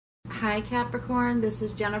Hi Capricorn, this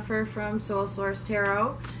is Jennifer from Soul Source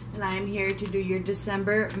Tarot, and I am here to do your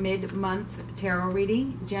December mid-month tarot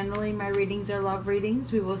reading. Generally, my readings are love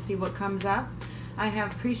readings. We will see what comes up. I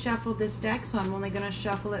have pre-shuffled this deck, so I'm only going to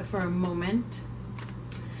shuffle it for a moment.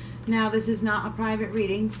 Now, this is not a private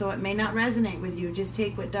reading, so it may not resonate with you. Just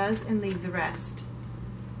take what does and leave the rest.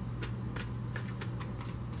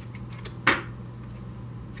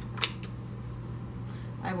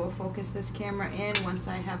 I will focus this camera in once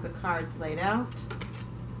I have the cards laid out.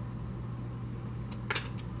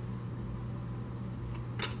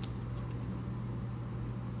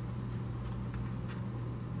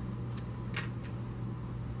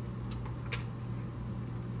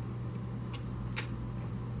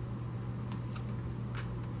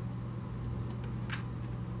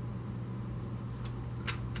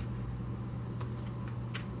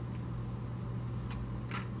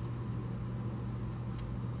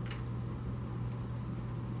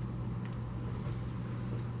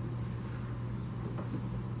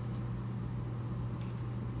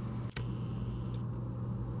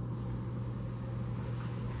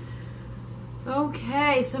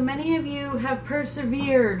 Okay, so many of you have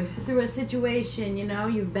persevered through a situation. You know,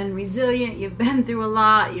 you've been resilient, you've been through a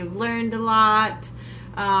lot, you've learned a lot,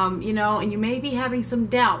 you know, and you may be having some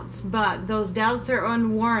doubts, but those doubts are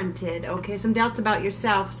unwarranted, okay? Some doubts about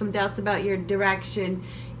yourself, some doubts about your direction.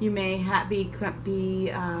 You may be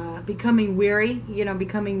becoming weary, you know,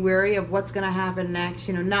 becoming weary of what's going to happen next,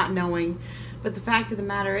 you know, not knowing. But the fact of the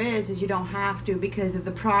matter is you don't have to, because of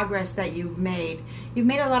the progress that you've made. You've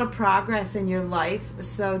made a lot of progress in your life,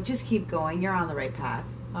 so just keep going. You're on the right path,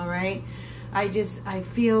 all right? I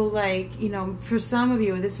feel like, you know, for some of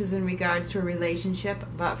you, this is in regards to a relationship,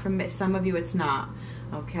 but for some of you, it's not,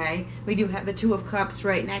 okay? We do have the Two of Cups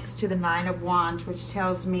right next to the Nine of Wands, which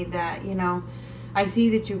tells me that, you know, I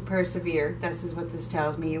see that you've persevered. This is what this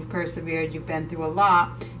tells me. You've persevered. You've been through a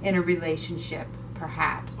lot in a relationship,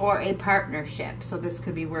 perhaps, or a partnership. So this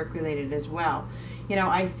could be work related as well. You know,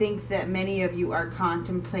 I think that many of you are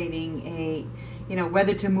contemplating you know,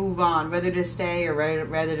 whether to move on, whether to stay, or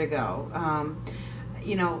whether to go.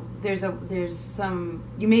 You know,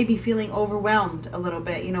 you may be feeling overwhelmed a little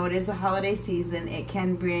bit. You know, it is the holiday season. It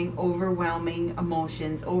can bring overwhelming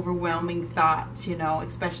emotions, overwhelming thoughts, you know,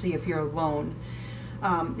 especially if you're alone.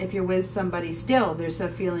 If you're with somebody still, there's a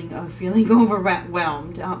feeling of feeling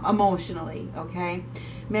overwhelmed emotionally, okay?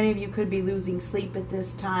 Many of you could be losing sleep at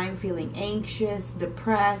this time, feeling anxious,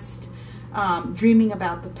 depressed, dreaming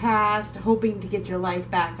about the past, hoping to get your life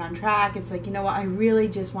back on track. It's like, you know what, I really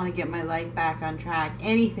just want to get my life back on track,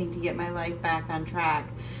 anything to get my life back on track.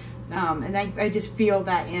 And I just feel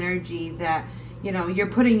that energy that, you know, you're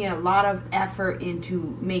putting in a lot of effort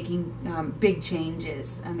into making big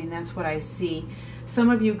changes. I mean, that's what I see. Some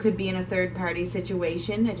of you could be in a third-party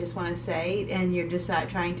situation, I just want to say, and you're just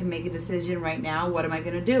trying to make a decision right now. What am I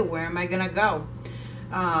going to do? Where am I going to go?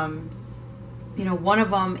 You know, one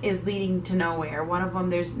of them is leading to nowhere. One of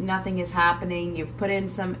them, nothing is happening. You've put in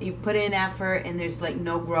effort, and there's like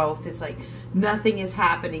no growth. It's like nothing is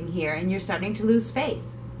happening here, and you're starting to lose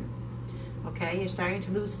faith. Okay, you're starting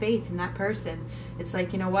to lose faith in that person. It's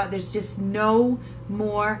like, you know what, there's just no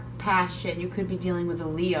more passion. You could be dealing with a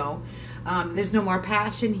Leo. There's no more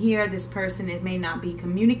passion here. This person, it may not be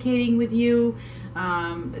communicating with you.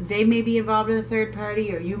 They may be involved in a third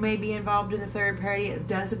party, or you may be involved in a third party. It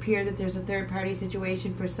does appear that there's a third party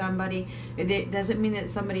situation for somebody. It doesn't mean that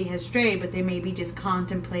somebody has strayed, but they may be just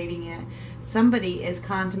contemplating it. Somebody is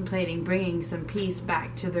contemplating bringing some peace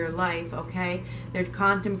back to their life, okay? They're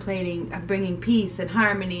contemplating bringing peace and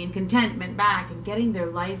harmony and contentment back and getting their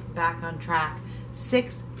life back on track.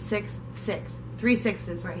 6, 6, 6. 3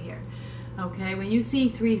 6s right here. Okay, when you see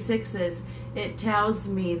 3 6s, it tells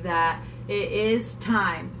me that it is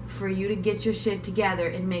time for you to get your shit together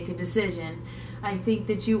and make a decision. I think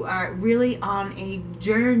that you are really on a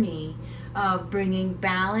journey of bringing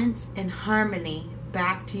balance and harmony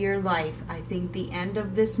back to your life. I think the end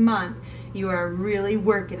of this month, you are really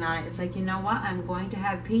working on it. It's like, you know what? I'm going to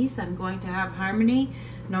have peace. I'm going to have harmony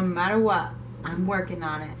no matter what. I'm working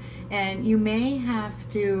on it. And you may have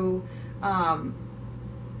to...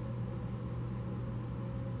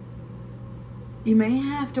 you may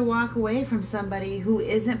have to walk away from somebody who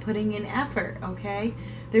isn't putting in effort, okay?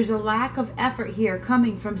 There's a lack of effort here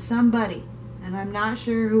coming from somebody, and I'm not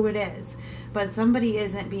sure who it is, but somebody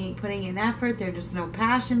isn't putting in effort. There's no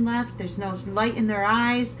passion left. There's no light in their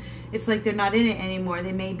eyes. It's like they're not in it anymore.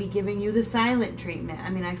 They may be giving you the silent treatment. I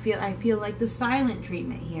mean, I feel like the silent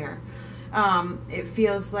treatment here. It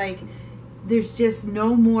feels like there's just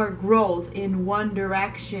no more growth in one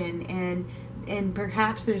direction, and and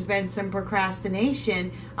perhaps there's been some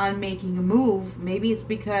procrastination on making a move. Maybe it's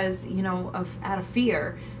because, you know, out of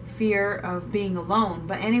fear of being alone.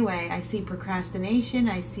 But anyway, I see procrastination.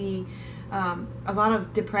 I see a lot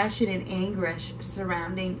of depression and anguish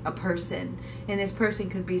surrounding a person. And this person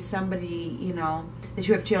could be somebody, you know, that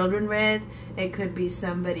you have children with. It could be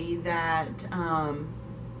somebody that,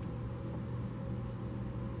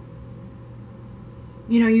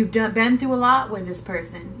 you know, you've been through a lot with this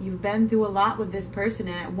person. You've been through a lot with this person.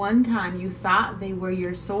 And at one time you thought they were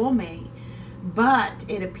your soulmate. But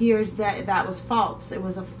it appears that that was false. It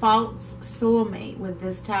was a false soulmate with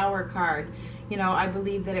this Tower card. You know, I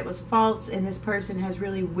believe that it was false, and this person has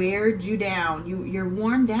really weared you down. You're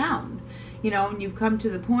worn down. You know, and you've come to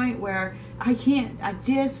the point where I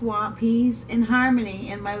just want peace and harmony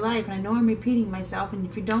in my life. And I know I'm repeating myself, and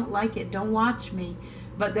if you don't like it, don't watch me.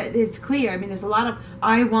 But that it's clear. I mean, there's a lot of,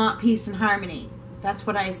 I want peace and harmony. That's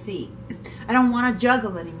what I see. I don't want to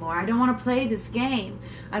juggle anymore. I don't want to play this game.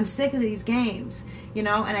 I'm sick of these games, you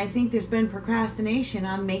know, and I think there's been procrastination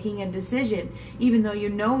on making a decision, even though you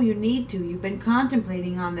know you need to. You've been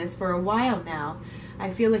contemplating on this for a while now.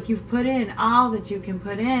 I feel like you've put in all that you can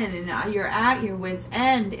put in, and you're at your wit's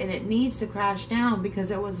end, and it needs to crash down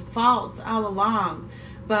because it was false all along.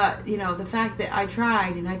 But, you know, the fact that I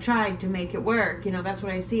tried and I tried to make it work, you know, that's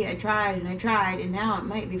what I see. I tried, and now it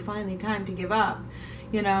might be finally time to give up,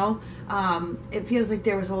 you know. It feels like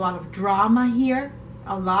there was a lot of drama here,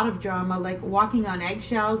 a lot of drama, like walking on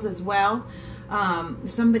eggshells as well.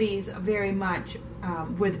 Somebody's very much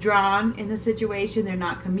withdrawn in the situation. They're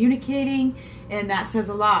not communicating, and that says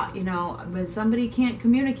a lot. You know, when somebody can't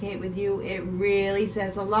communicate with you, it really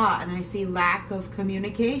says a lot. And I see lack of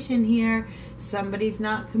communication here. Somebody's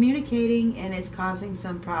not communicating, and it's causing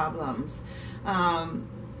some problems.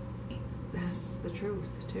 That's the truth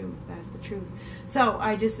too. That's the truth. So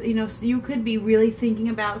I just, you know, so you could be really thinking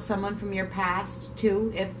about someone from your past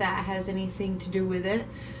too, if that has anything to do with it.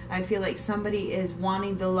 I feel like somebody is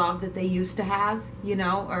wanting the love that they used to have, you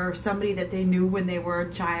know, or somebody that they knew when they were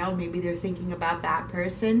a child. Maybe they're thinking about that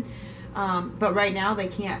person. But right now they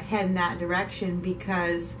can't head in that direction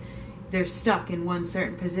because they're stuck in one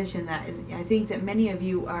certain position. That is, I think that many of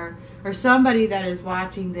you are, or somebody that is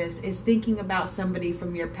watching this is thinking about somebody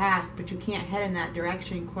from your past, but you can't head in that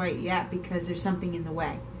direction quite yet because there's something in the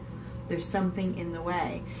way. There's something in the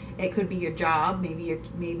way. It could be your job.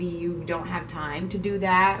 Maybe you don't have time to do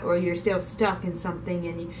that, or you're still stuck in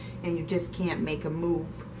something and you just can't make a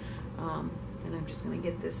move. And I'm just going to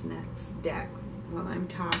get this next deck while I'm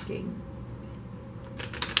talking.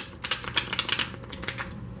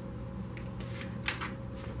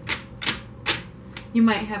 You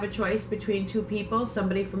might have a choice between two people,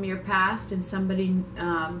 somebody from your past and somebody,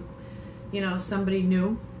 you know, somebody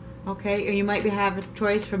new. Okay, or you might have a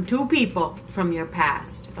choice from two people from your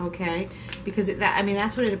past, okay? Because I mean,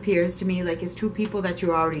 that's what it appears to me, like it's two people that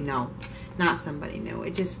you already know, not somebody new.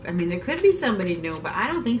 It just, I mean, there could be somebody new, but I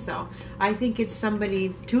don't think so. I think it's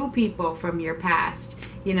two people from your past,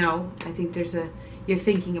 you know? I think you're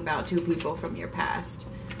thinking about two people from your past.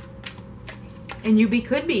 And you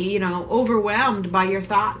could be, you know, overwhelmed by your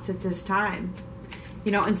thoughts at this time.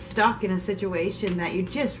 You know, and stuck in a situation that you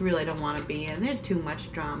just really don't want to be in. There's too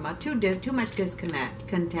much drama, too much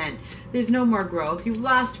discontent. There's no more growth. You've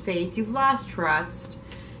lost faith. You've lost trust.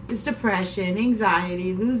 There's depression,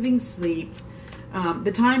 anxiety, losing sleep.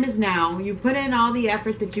 The time is now. You put in all the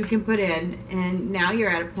effort that you can put in, and now you're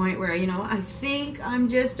at a point where, you know, I think I'm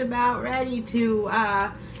just about ready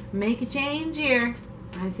to make a change here.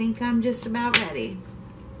 I think I'm just about ready.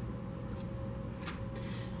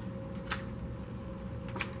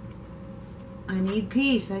 I need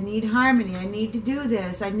peace. I need harmony. I need to do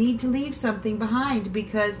this. I need to leave something behind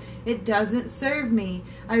because it doesn't serve me.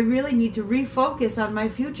 I really need to refocus on my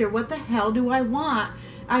future. What the hell do I want?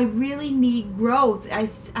 I really need growth.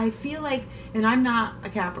 I feel like, and I'm not a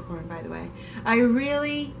Capricorn, by the way. I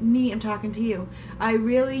really need, I'm talking to you. I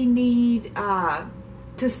really need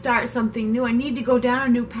to start something new. I need to go down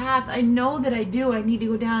a new path. I know that I do. I need to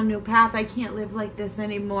go down a new path. I can't live like this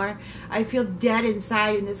anymore. I feel dead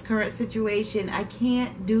inside in this current situation. I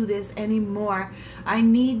can't do this anymore. I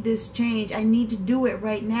need this change. I need to do it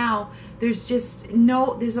right now. There's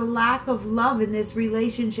a lack of love in this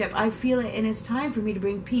relationship. I feel it, and it's time for me to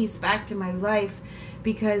bring peace back to my life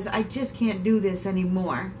because I just can't do this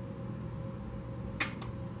anymore.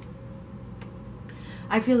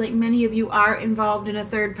 I feel like many of you are involved in a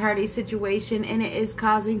third-party situation, and it is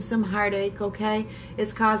causing some heartache, okay?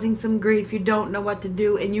 It's causing some grief. You don't know what to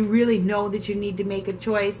do, and you really know that you need to make a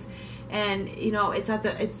choice, And,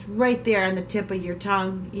 it's right there on the tip of your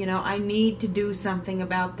tongue. I need to do something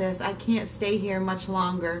about this. I can't stay here much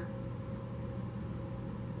longer.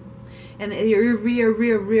 And you're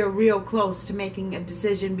real close to making a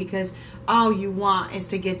decision, because all you want is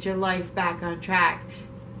to get your life back on track.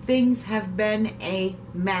 Things have been a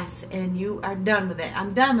mess, and you are done with it.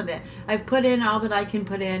 I'm done with it. I've put in all that I can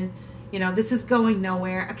put in. This is going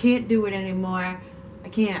nowhere. I can't do it anymore. I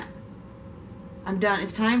can't. I'm done.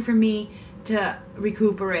 It's time for me to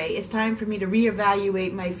recuperate. It's time for me to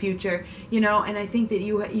reevaluate my future. And I think that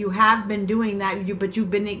you have been doing that, but you've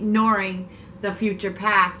been ignoring the future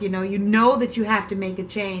path. You know that you have to make a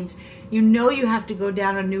change. You have to go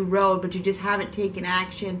down a new road, but you just haven't taken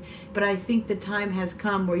action. But I think the time has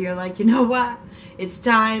come where you're like, you know what? It's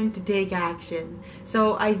time to take action.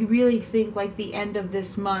 So I really think like the end of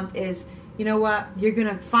this month is, you know what? You're going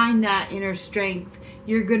to find that inner strength.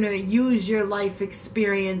 You're going to use your life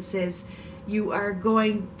experiences. You are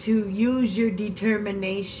going to use your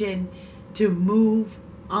determination to move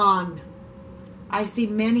on. I see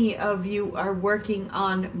many of you are working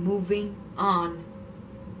on moving on.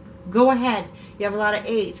 Go ahead. You have a lot of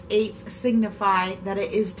 8s. 8s signify that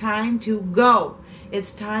it is time to go.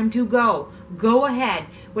 It's time to go. Go ahead.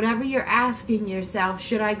 Whatever you're asking yourself,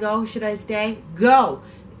 should I go? Should I stay? Go.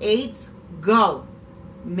 8s, go.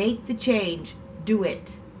 Make the change. Do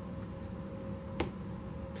it.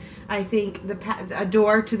 I think a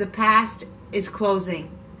door to the past is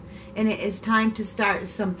closing, and it is time to start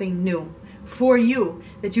something new for you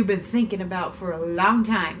that you've been thinking about for a long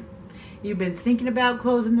time. You've been thinking about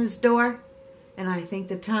closing this door, and I think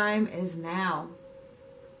the time is now.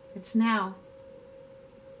 It's now.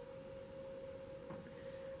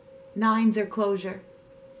 9s are closure.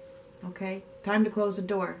 Okay? Time to close the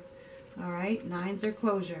door. All right? 9s are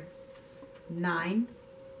closure. 9,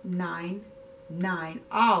 9, 9.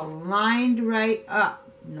 All lined right up.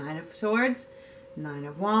 9 of Swords, 9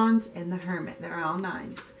 of Wands, and the Hermit. They're all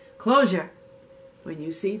 9s. Closure. When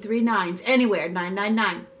you see 3 9s anywhere, 9, 9,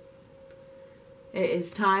 9. It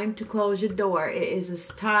is time to close your door. It is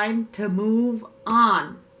time to move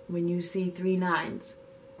on when you see 3 9s.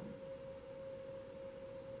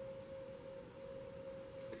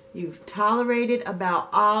 You've tolerated about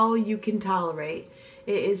all you can tolerate.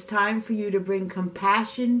 It is time for you to bring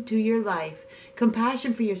compassion to your life.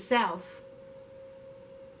 Compassion for yourself.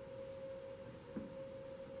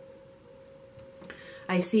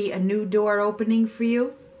 I see a new door opening for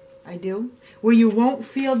you. I do. Where you won't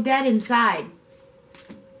feel dead inside.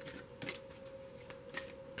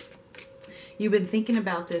 You've been thinking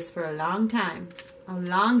about this for a long time. A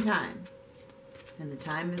long time. And the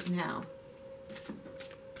time is now.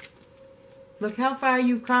 Look how far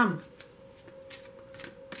you've come.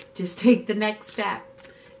 Just take the next step.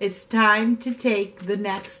 It's time to take the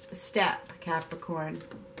next step, Capricorn.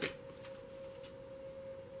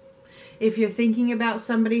 If you're thinking about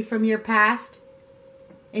somebody from your past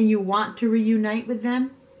and you want to reunite with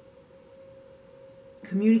them,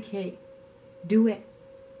 communicate. Do it.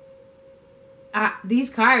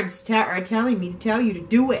 These cards are telling me to tell you to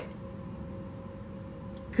do it.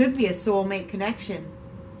 Could be a soulmate connection.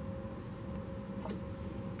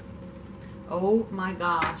 Oh my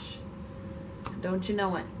gosh. Don't you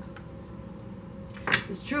know it?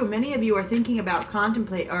 It's true. Many of you are thinking about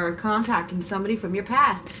contacting somebody from your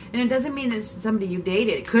past. And it doesn't mean it's somebody you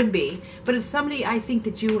dated. It could be. But it's somebody I think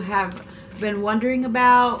that you have been wondering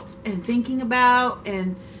about and thinking about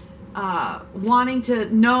and wanting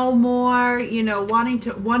to know more,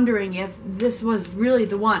 wondering if this was really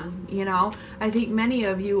the one, I think many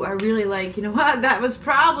of you are really like, you know what, that was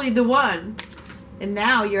probably the one. And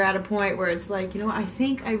now you're at a point where it's like, I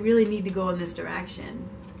think I really need to go in this direction.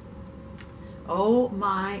 Oh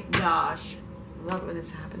my gosh. Love it when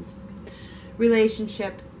this happens.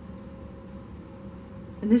 Relationship.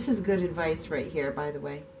 And this is good advice right here, by the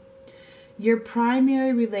way. Your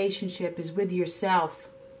primary relationship is with yourself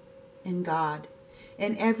and God.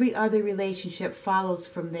 And every other relationship follows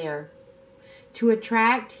from there. To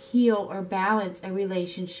attract, heal, or balance a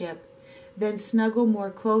relationship, then snuggle more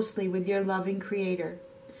closely with your loving Creator.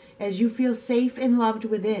 As you feel safe and loved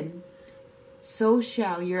within, so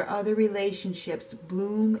shall your other relationships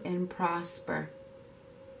bloom and prosper.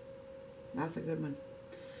 That's a good one.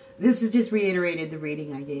 This is just reiterated the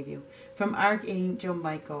reading I gave you. From Archangel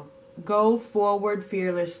Michael. Go forward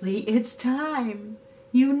fearlessly. It's time.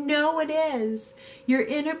 You know it is. You're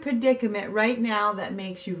in a predicament right now that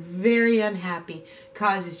makes you very unhappy.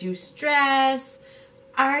 Causes you stress,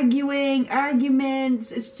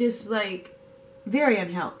 arguments. It's just like very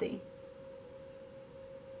unhealthy.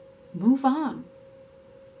 Move on.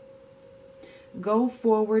 Go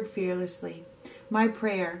forward fearlessly. My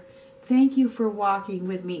prayer, thank you for walking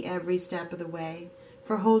with me every step of the way,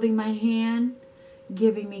 for holding my hand,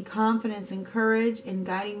 giving me confidence and courage, and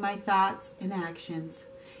guiding my thoughts and actions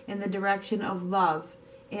in the direction of love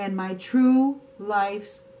and my true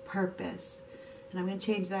life's purpose. And I'm going to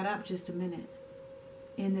change that up just a minute.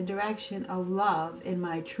 In the direction of love and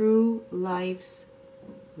my true life's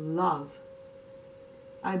love.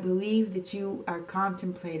 I believe that you are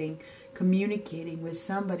contemplating communicating with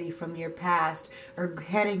somebody from your past, or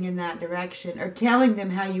heading in that direction, or telling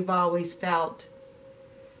them how you've always felt.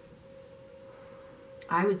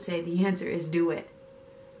 I would say the answer is do it.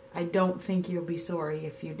 I don't think you'll be sorry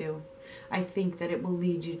if you do. I think that it will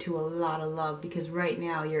lead you to a lot of love, because right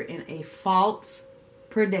now you're in a false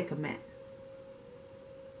predicament.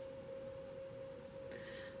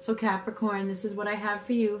 So Capricorn, this is what I have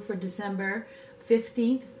for you for December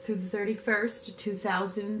 15th through the 31st,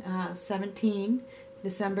 2017,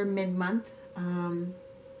 December mid-month.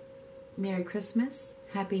 Merry Christmas,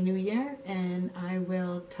 Happy New Year, and I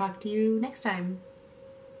will talk to you next time.